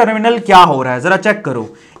पॉजिटिव टर्मिनल क्या हो रहा है, जरा चेक करो।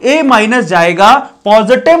 ए माइनस जाएगा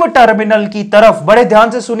पॉजिटिव टर्मिनल की तरफ, बड़े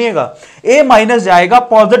ध्यान से सुनिएगा, ए माइनस जाएगा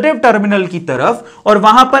पॉजिटिव टर्मिनल की तरफ और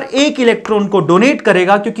वहां पर एक इलेक्ट्रॉन को डोनेट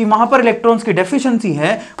करेगा, क्योंकि वहां पर इलेक्ट्रॉन्स की डेफिशिएंसी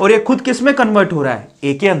है और ये खुद किस में कन्वर्ट हो रहा है,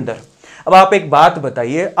 ए के अंदर। अब आप एक बात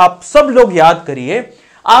बताइए, आप सब लोग याद करिए,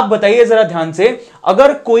 आप बताइए जरा ध्यान से,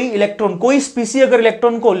 अगर कोई इलेक्ट्रॉन, कोई स्पीसी अगर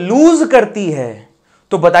इलेक्ट्रॉन को लूज करती है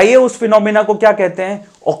तो बताइए उस फिनोमेना को क्या कहते हैं,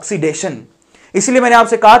 ऑक्सीडेशन। इसलिए मैंने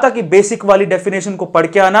आपसे कहा था कि बेसिक वाली डेफिनेशन को पढ़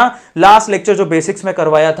के आना, लास्ट लेक्चर जो बेसिक्स में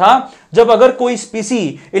करवाया था, जब अगर कोई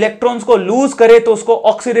स्पीसी इलेक्ट्रॉन्स को लूज करे तो उसको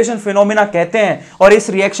ऑक्सीडेशन फिनोमेना कहते हैं, और इस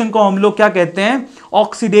रिएक्शन को हम लोग क्या कहते हैं,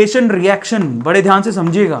 ऑक्सीडेशन रिएक्शन। बड़े ध्यान से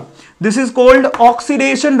समझिएगा, this is called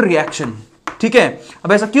oxidation reaction, ठीक है।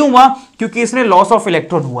 अब ऐसा क्यों हुआ, क्योंकि इसने लॉस ऑफ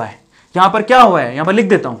इलेक्ट्रॉन हुआ है। यहां पर क्या हुआ है, यहां पर लिख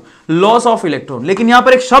देता हूं, लॉस ऑफ इलेक्ट्रॉन, लेकिन यहां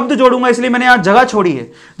पर एक शब्द जोड़ूंगा इसलिए मैंने यहां जगह छोड़ी है,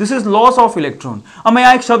 this is loss of electron. अब मैं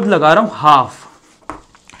यहां एक शब्द लगा रहा हूं, half.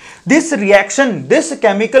 This reaction, this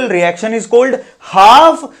chemical reaction is called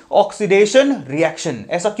half oxidation reaction.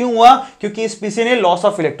 ऐसा क्यों हुआ, क्योंकि इस स्पीसी ने लॉस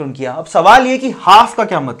ऑफ इलेक्ट्रॉन किया। अब सवाल यह कि हाफ का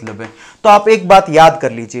क्या मतलब है, तो आप एक बात याद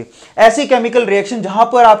कर लीजिए, ऐसी केमिकल रिएक्शन जहां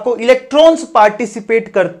पर आपको इलेक्ट्रॉन्स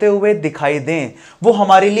पार्टिसिपेट करते हुए दिखाई दें, वो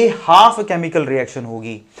हमारे लिए हाफ केमिकल रिएक्शन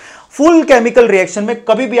होगी। फुल केमिकल रिएक्शन में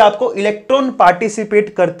कभी भी आपको इलेक्ट्रॉन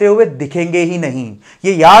पार्टिसिपेट करते हुए दिखेंगे ही नहीं,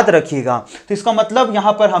 ये याद रखिएगा। तो इसका मतलब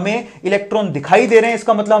यहां पर हमें इलेक्ट्रॉन दिखाई दे रहे हैं,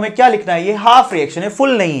 इसका मतलब हमें क्या लिखना है, ये हाफ रिएक्शन है,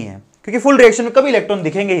 फुल नहीं है, क्योंकि फुल रिएक्शन में कभी इलेक्ट्रॉन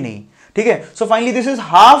दिखेंगे ही नहीं, ठीक है। So finally this is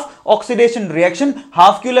half oxidation reaction.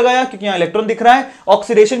 Half क्यों लगाया, क्योंकि यहां इलेक्ट्रॉन दिख रहा है।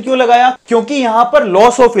 ऑक्सीडेशन क्यों लगाया, क्योंकि यहां पर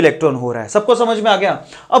लॉस ऑफ इलेक्ट्रॉन हो रहा है। सबको समझ में आ गया।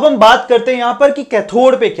 अब हम बात करते हैं यहां पर कि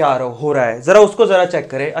कैथोड पे क्या हो रहा है, जरा उसको जरा चेक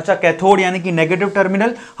करें। अच्छा, कैथोड यानी कि नेगेटिव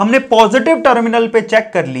टर्मिनल, हमने पॉजिटिव टर्मिनल पे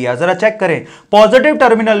चेक कर लिया, जरा चेक करें। पॉजिटिव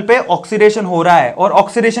टर्मिनल पे ऑक्सीडेशन हो रहा है, और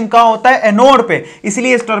ऑक्सीडेशन कहां होता है, एनोड पे,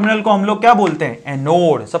 इसलिए इस टर्मिनल को हम लोग क्या बोलते हैं,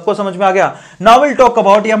 एनोड। सबको समझ में आ गया। नाउ विल टॉक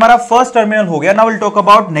अबाउट, ये हमारा फर्स्ट टर्मिनल हो गया। Now will talk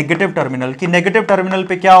about negative terminal, कि नेगेटिव टर्मिनल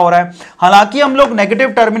पे क्या हो रहा है। हालांकि हम लोग नेगेटिव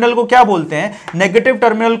टर्मिनल को क्या बोलते हैं, नेगेटिव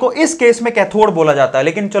टर्मिनल को इस केस में कैथोड बोला जाता है,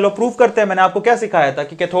 लेकिन चलो प्रूफ करते हैं। मैंने आपको क्या सिखाया था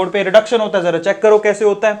कि कैथोड पे रिडक्शन होता है, जरा चेक करो कैसे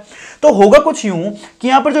होता है। तो होगा कुछ यूं कि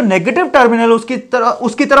यहां पर जो नेगेटिव टर्मिनल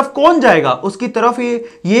उसकी तरफ कौन जाएगा, उसकी तरफ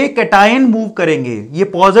ये कैटायन मूव करेंगे, ये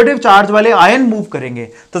पॉजिटिव चार्ज वाले आयन मूव करेंगे।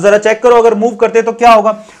 तो जरा चेक करो, अगर मूव करते तो क्या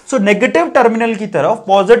होगा। सो नेगेटिव टर्मिनल की तरफ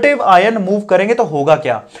पॉजिटिव आयन मूव करेंगे तो होगा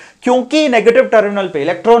क्या, क्योंकि नेगेटिव टर्मिनल पे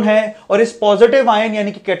इलेक्ट्रॉन है और इस पॉजिटिव आयन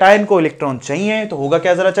यानी कि कैटायन को इलेक्ट्रॉन चाहिए, तो होगा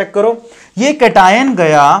क्या, जरा चेक करो। ये कैटायन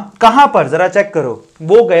गया कहां पर, जरा चेक करो,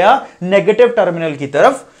 वो गया नेगेटिव टर्मिनल की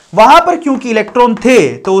तरफ। वहां पर क्योंकि इलेक्ट्रॉन थे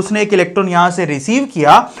तो उसने एक इलेक्ट्रॉन यहां से रिसीव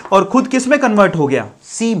किया और खुद किस में कन्वर्ट हो गया,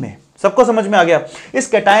 सी में। सबको समझ में आ गया। इस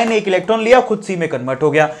कैटायन ने एक इलेक्ट्रॉन लिया, खुद सी में कन्वर्ट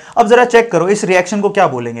हो गया। अब जरा चेक करो इस रिएक्शन को क्या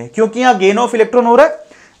बोलेंगे, क्योंकि यहां गेन ऑफ इलेक्ट्रॉन हो रहा है,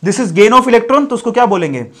 this is gain of electron, तो उसको क्या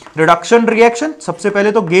बोलेंगे, रिडक्शन रिएक्शन। सबसे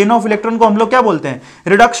पहले तो गेन ऑफ इलेक्ट्रॉन को हम लोग क्या बोलते हैं,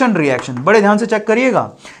 रिडक्शन रिएक्शन। बड़े ध्यान से चेक करिएगा,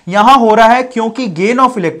 यहां हो रहा है क्योंकि गेन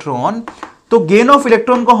ऑफ इलेक्ट्रॉन, तो गेन ऑफ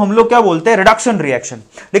इलेक्ट्रॉन को हम लोग क्या बोलते हैं, रिडक्शन रिएक्शन।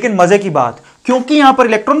 लेकिन मजे की बात, क्योंकि यहां पर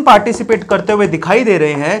इलेक्ट्रॉन पार्टिसिपेट करते हुए दिखाई दे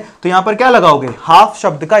रहे हैं, तो यहां पर क्या लगाओगे, हाफ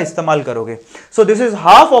शब्द का इस्तेमाल करोगे। So this is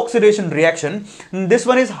half oxidation reaction, this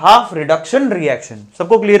one is half reduction reaction.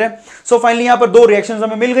 सबको क्लियर है। सो फाइनली यहां पर दो रिएक्शंस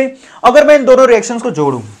हमें मिल गई। अगर मैं इन दोनों रिएक्शंस को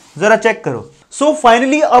जोड़ूं, जरा चेक करो। सो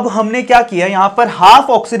फाइनली अब हमने क्या किया, यहां पर हाफ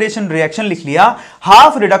ऑक्सीडेशन रिएक्शन लिख लिया,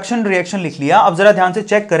 हाफ रिडक्शन रिएक्शन लिख लिया। अब जरा ध्यान से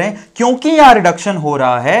चेक करें, क्योंकि यहां रिडक्शन हो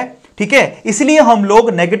रहा है, ठीक है, इसलिए हम लोग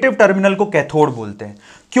नेगेटिव टर्मिनल को कैथोड बोलते हैं।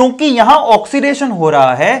 क्योंकि यहां ऑक्सीडेशन हो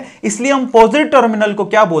रहा है, इसलिए हम पॉजिटिव टर्मिनल को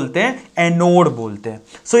क्या बोलते हैं, एनोड बोलते हैं।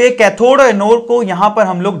 सो ये कैथोड और एनोड को यहां पर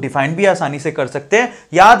हम लोग डिफाइन भी आसानी से कर सकते हैं।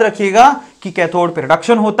 याद रखिएगा कि कैथोड पे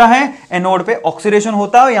रिडक्शन होता है, एनोड पे ऑक्सीडेशन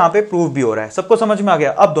होता है, और यहां पे प्रूफ भी हो रहा है। सबको समझ में आ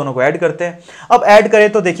गया। अब दोनों को ऐड करते हैं। अब ऐड करें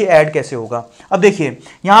तो देखिए ऐड कैसे होगा। अब देखिए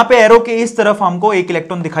यहां पे एरो के इस तरफ हमको एक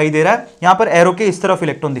इलेक्ट्रॉन दिखाई दे रहा है, यहां पर एरो के इस तरफ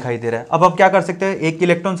इलेक्ट्रॉन दिखाई दे रहा है। अब क्या कर सकते हैं, एक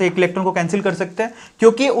इलेक्ट्रॉन से एक इलेक्ट्रॉन को कैंसिल कर सकते हैं,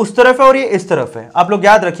 क्योंकि उस तरफ है और ये इस तरफ है। आप लोग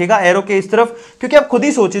याद रखिएगा एरो के इस तरफ, क्योंकि आप खुद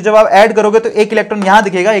ही सोचिए जब आप ऐड करोगे तो एक इलेक्ट्रॉन यहां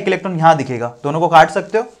दिखेगा, एक इलेक्ट्रॉन यहां दिखेगा, दोनों को काट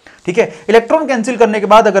सकते हो। ठीक है, इलेक्ट्रॉन कैंसिल करने के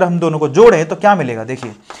बाद अगर हम दोनों को जोड़ें तो क्या मिलेगा,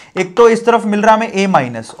 देखिए एक तो इस तरफ मिल रहा है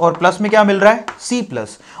हमें A- और प्लस में क्या मिल रहा है C+,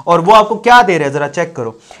 और वो आपको क्या दे रहे हैं जरा चेक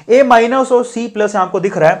करो, A- और C+ आपको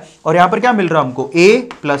दिख रहा है, और यहां पर क्या मिल रहा है हमको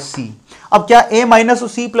A+C। अब क्या A- और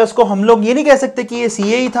C+ को हम लोग ये नहीं कह सकते कि ये Ca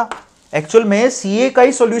ही था, एक्चुअल में Ca का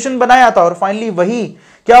ही सॉल्यूशन बनाया था और फाइनली वही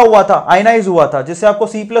क्या हुआ था, आयनाइज हुआ था, जिससे आपको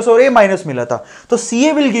C+ और A- मिला था। तो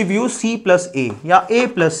Ca will give you C+A या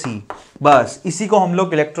A+C, बस इसी को हम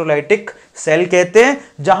लोग इलेक्ट्रोलाइटिक सेल कहते हैं,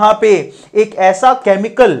 जहां पे एक ऐसा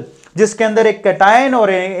केमिकल जिसके अंदर एक कैटायन और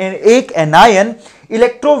एक एनायन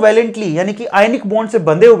इलेक्ट्रोवैलेंटली यानी कि आयनिक बॉन्ड से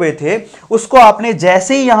बंधे हुए थे, उसको आपने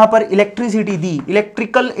जैसे ही यहां पर इलेक्ट्रिसिटी दी,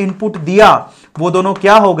 इलेक्ट्रिकल इनपुट दिया, वो दोनों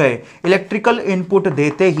क्या हो गए, इलेक्ट्रिकल इनपुट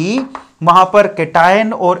देते ही वहां पर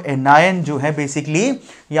कैटायन और एनायन जो है बेसिकली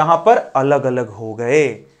यहां पर अलग अलग हो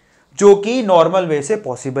गए, जो कि नॉर्मल वे से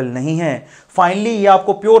पॉसिबल नहीं है। फाइनली ये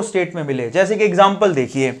आपको प्योर स्टेट में मिले। जैसे कि एग्जांपल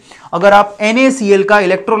देखिए, अगर आप NaCl का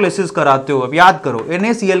इलेक्ट्रोलाइसिस कराते हो, अब याद करो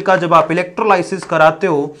NaCl का जब आप इलेक्ट्रोलाइसिस कराते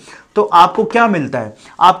हो तो आपको क्या मिलता है,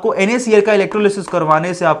 आपको NaCl का इलेक्ट्रोलाइसिस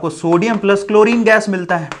करवाने से आपको सोडियम प्लस क्लोरीन गैस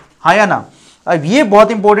मिलता है, हाँ या ना। अब ये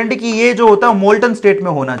बहुत इंपॉर्टेंट है कि ये जो होता है मोल्टन स्टेट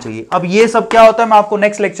में होना चाहिए। अब ये सब क्या होता है मैं आपको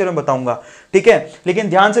नेक्स्ट लेक्चर में बताऊंगा, ठीक है। लेकिन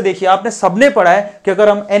ध्यान से देखिए, आपने सबने पढ़ा है कि अगर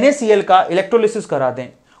हम NaCl का इलेक्ट्रोलाइसिस करा दें,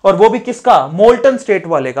 और वो भी किसका, मोल्टन स्टेट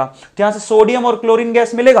वाले का, तो यहां से सोडियम और क्लोरीन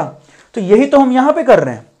गैस मिलेगा। तो यही तो हम यहां पे कर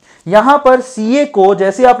रहे हैं। यहां पर Ca को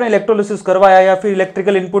जैसे आपने इलेक्ट्रोलाइसिस करवाया या फिर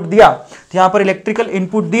इलेक्ट्रिकल इनपुट दिया, तो यहां पर इलेक्ट्रिकल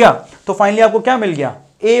इनपुट दिया तो फाइनली आपको क्या मिल गया,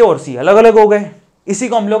 A और C अलग अलग हो गए। इसी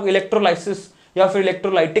को हम लोग इलेक्ट्रोलाइसिस या फिर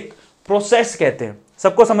इलेक्ट्रोलाइटिक प्रोसेस कहते हैं।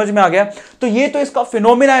 सबको समझ में आ गया। तो ये तो इसका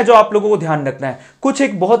फिनोमिना है जो आप लोगों को ध्यान रखना है। कुछ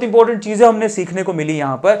एक बहुत इंपॉर्टेंट चीजें हमने सीखने को मिली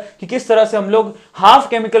यहां पर कि किस तरह से हम लोग हाफ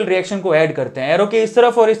केमिकल रिएक्शन को ऐड करते हैं। एरो के इस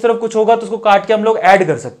तरफ और इस तरफ कुछ होगा तो उसको काट के हम लोग ऐड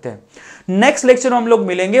कर सकते हैं। नेक्स्ट लेक्चर में हम लोग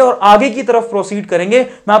मिलेंगे और आगे की तरफ प्रोसीड करेंगे।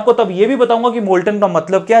 मैं आपको तब ये भी बताऊंगा कि मोल्टन का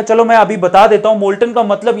मतलब क्या है। चलो मैं अभी बता देता हूं। मोल्टन का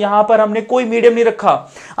मतलब यहां पर हमने कोई मीडियम नहीं रखा,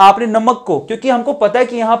 आपने नमक को, क्योंकि हमको पता है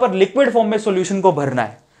कि यहां पर लिक्विड फॉर्म में सॉल्यूशन को भरना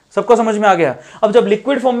है। सबको समझ में आ गया। अब जब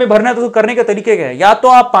लिक्विड फॉर्म में भरना है तो करने के तरीके क्या है, या तो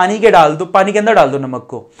आप पानी के अंदर डाल दो नमक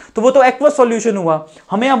को, तो वो तो एक्वस सॉल्यूशन हुआ।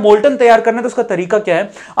 हमें यहां मोल्टन तैयार करना है तो उसका तरीका क्या है,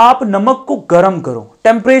 आप नमक को गर्म करो,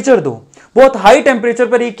 टेम्परेचर दो, बहुत हाई टेम्परेचर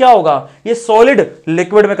पर ये क्या होगा, ये सॉलिड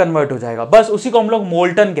लिक्विड में कन्वर्ट हो जाएगा। बस उसी को हम लोग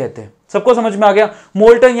मोल्टन कहते हैं। सबको समझ में आ गया।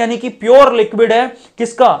 मोल्टन यानी कि प्योर लिक्विड है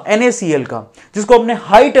किसका, NaCl का, जिसको हमने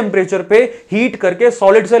हाई टेम्परेचर पे हीट करके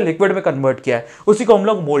सॉलिड से लिक्विड में कन्वर्ट किया है, उसी को हम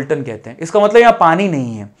लोग मोल्टन कहते हैं। इसका मतलब यहां पानी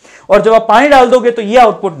नहीं है, और जब आप पानी डाल दोगे तो यह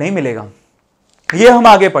आउटपुट नहीं मिलेगा, ये हम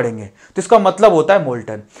आगे पढ़ेंगे। तो इसका मतलब होता है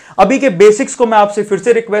मोल्टन। अभी के बेसिक्स को मैं आपसे फिर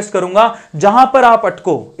से रिक्वेस्ट करूंगा, जहां पर आप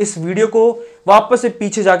अटको इस वीडियो को वापस से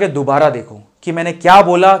पीछे जाके दोबारा देखो कि मैंने क्या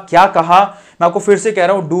बोला, क्या कहा। मैं आपको फिर से कह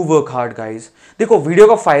रहा हूं, डू वर्क हार्ड गाइज। देखो वीडियो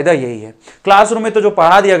का फायदा यही है, क्लासरूम में तो जो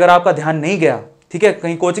पढ़ा दिया अगर आपका ध्यान नहीं गया, ठीक है,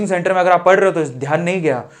 कहीं कोचिंग सेंटर में अगर आप पढ़ रहे हो तो ध्यान नहीं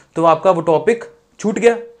गया तो आपका वो टॉपिक छूट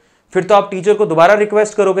गया, फिर तो आप टीचर को दोबारा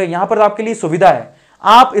रिक्वेस्ट करोगे। यहां पर आपके लिए सुविधा है,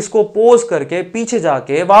 आप इसको पॉज करके पीछे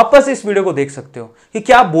जाके वापस इस वीडियो को देख सकते हो कि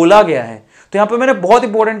क्या बोला गया है। तो यहां पे मैंने बहुत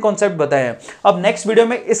इंपॉर्टेंट कॉन्सेप्ट बताया है। अब नेक्स्ट वीडियो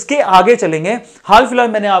में इसके आगे चलेंगे। हाल फिलहाल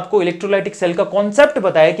मैंने आपको इलेक्ट्रोलाइटिक सेल का कॉन्सेप्ट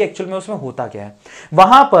बताया कि एक्चुअल में उसमें होता क्या है।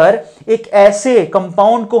 वहां पर एक ऐसे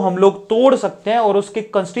कंपाउंड को हम लोग तोड़ सकते हैं और उसके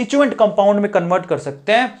कंस्टिट्यूएंट कंपाउंड में कन्वर्ट कर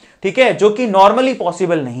सकते हैं, ठीक है, जो कि नॉर्मली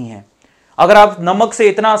पॉसिबल नहीं है। अगर आप नमक से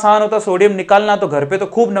इतना आसान होता सोडियम निकालना, तो घर पे तो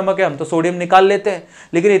खूब नमक है, हम तो सोडियम निकाल लेते हैं,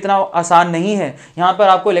 लेकिन इतना आसान नहीं है। यहां पर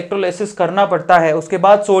आपको इलेक्ट्रोलाइसिस करना पड़ता है, उसके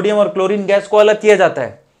बाद सोडियम और क्लोरीन गैस को अलग किया जाता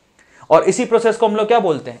है, और इसी प्रोसेस को हम लोग क्या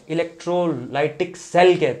बोलते हैं, इलेक्ट्रोलाइटिक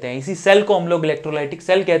सेल कहते हैं। इसी सेल को हम लोग इलेक्ट्रोलाइटिक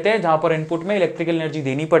सेल कहते हैं, जहां पर इनपुट में इलेक्ट्रिकल एनर्जी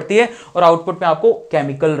देनी पड़ती है और आउटपुट में आपको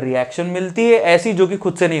केमिकल रिएक्शन मिलती है, ऐसी जो कि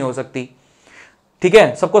खुद से नहीं हो सकती। ठीक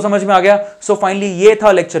है, सबको समझ में आ गया। सो फाइनली ये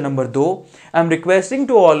था lecture number 2। I am requesting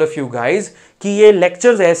to all of you guys कि ये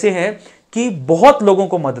लेक्चर्स ऐसे हैं कि बहुत लोगों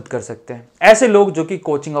को मदद कर सकते हैं। ऐसे लोग जो कि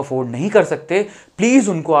कोचिंग अफोर्ड नहीं कर सकते, प्लीज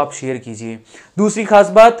उनको आप शेयर कीजिए। दूसरी खास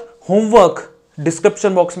बात, होमवर्क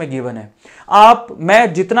डिस्क्रिप्शन बॉक्स में गिवन है।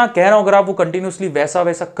 मैं जितना कह रहा हूं अगर आप वो कंटिन्यूसली वैसा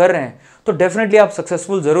वैसा कर रहे हैं तो डेफिनेटली आप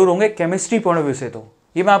सक्सेसफुल जरूर होंगे केमिस्ट्री पॉइंट ऑफ व्यू से। तो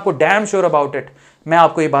ये मैं आपको डैम श्योर अबाउट इट, मैं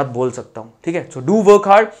आपको ये बात बोल सकता हूं। ठीक है, so do work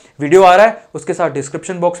hard. Video आ रहा है, उसके साथ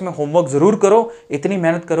डिस्क्रिप्शन बॉक्स में होमवर्क जरूर करो। इतनी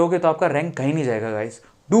मेहनत करोगे तो आपका रैंक कहीं नहीं जाएगा गाइस।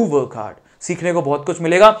 डू वर्क हार्ड, सीखने को बहुत कुछ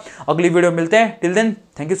मिलेगा। अगली वीडियो मिलते हैं। Till then,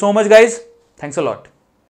 thank you so much guys, thanks a lot.